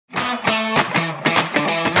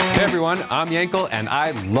Hey everyone, I'm Yankel and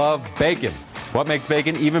I love bacon. What makes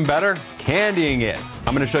bacon even better? Candying it.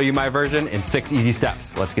 I'm gonna show you my version in 6 easy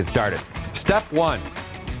steps. Let's get started. Step 1.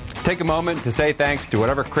 Take a moment to say thanks to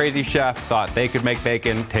whatever crazy chef thought they could make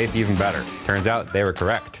bacon taste even better. Turns out they were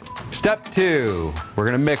correct. Step 2. We're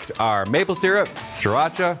gonna mix our maple syrup,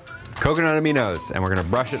 sriracha, coconut aminos, and we're gonna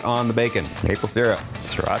brush it on the bacon. Maple syrup,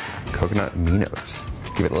 sriracha, coconut aminos.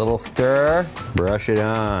 Give it a little stir, brush it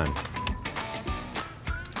on.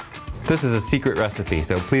 This is a secret recipe,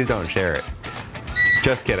 so please don't share it.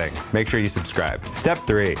 Just kidding, make sure you subscribe. Step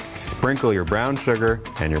 3, sprinkle your brown sugar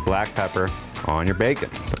and your black pepper on your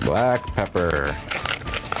bacon. So black pepper.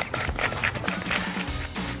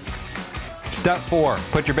 Step 4,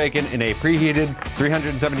 put your bacon in a preheated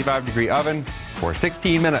 375-degree oven for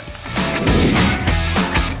 16 minutes.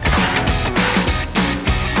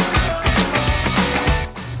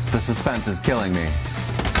 The suspense is killing me.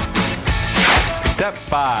 Step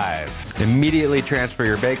 5, immediately transfer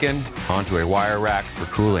your bacon onto a wire rack for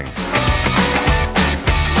cooling.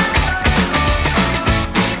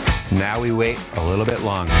 Now we wait a little bit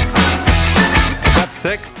longer. Step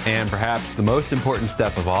 6, and perhaps the most important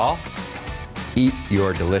step of all, eat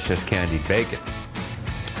your delicious candied bacon.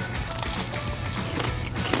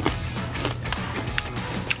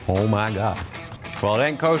 Oh my God. Well, it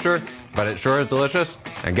ain't kosher, but it sure is delicious.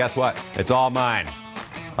 And guess what? It's all mine.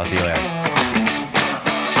 I'll see you later.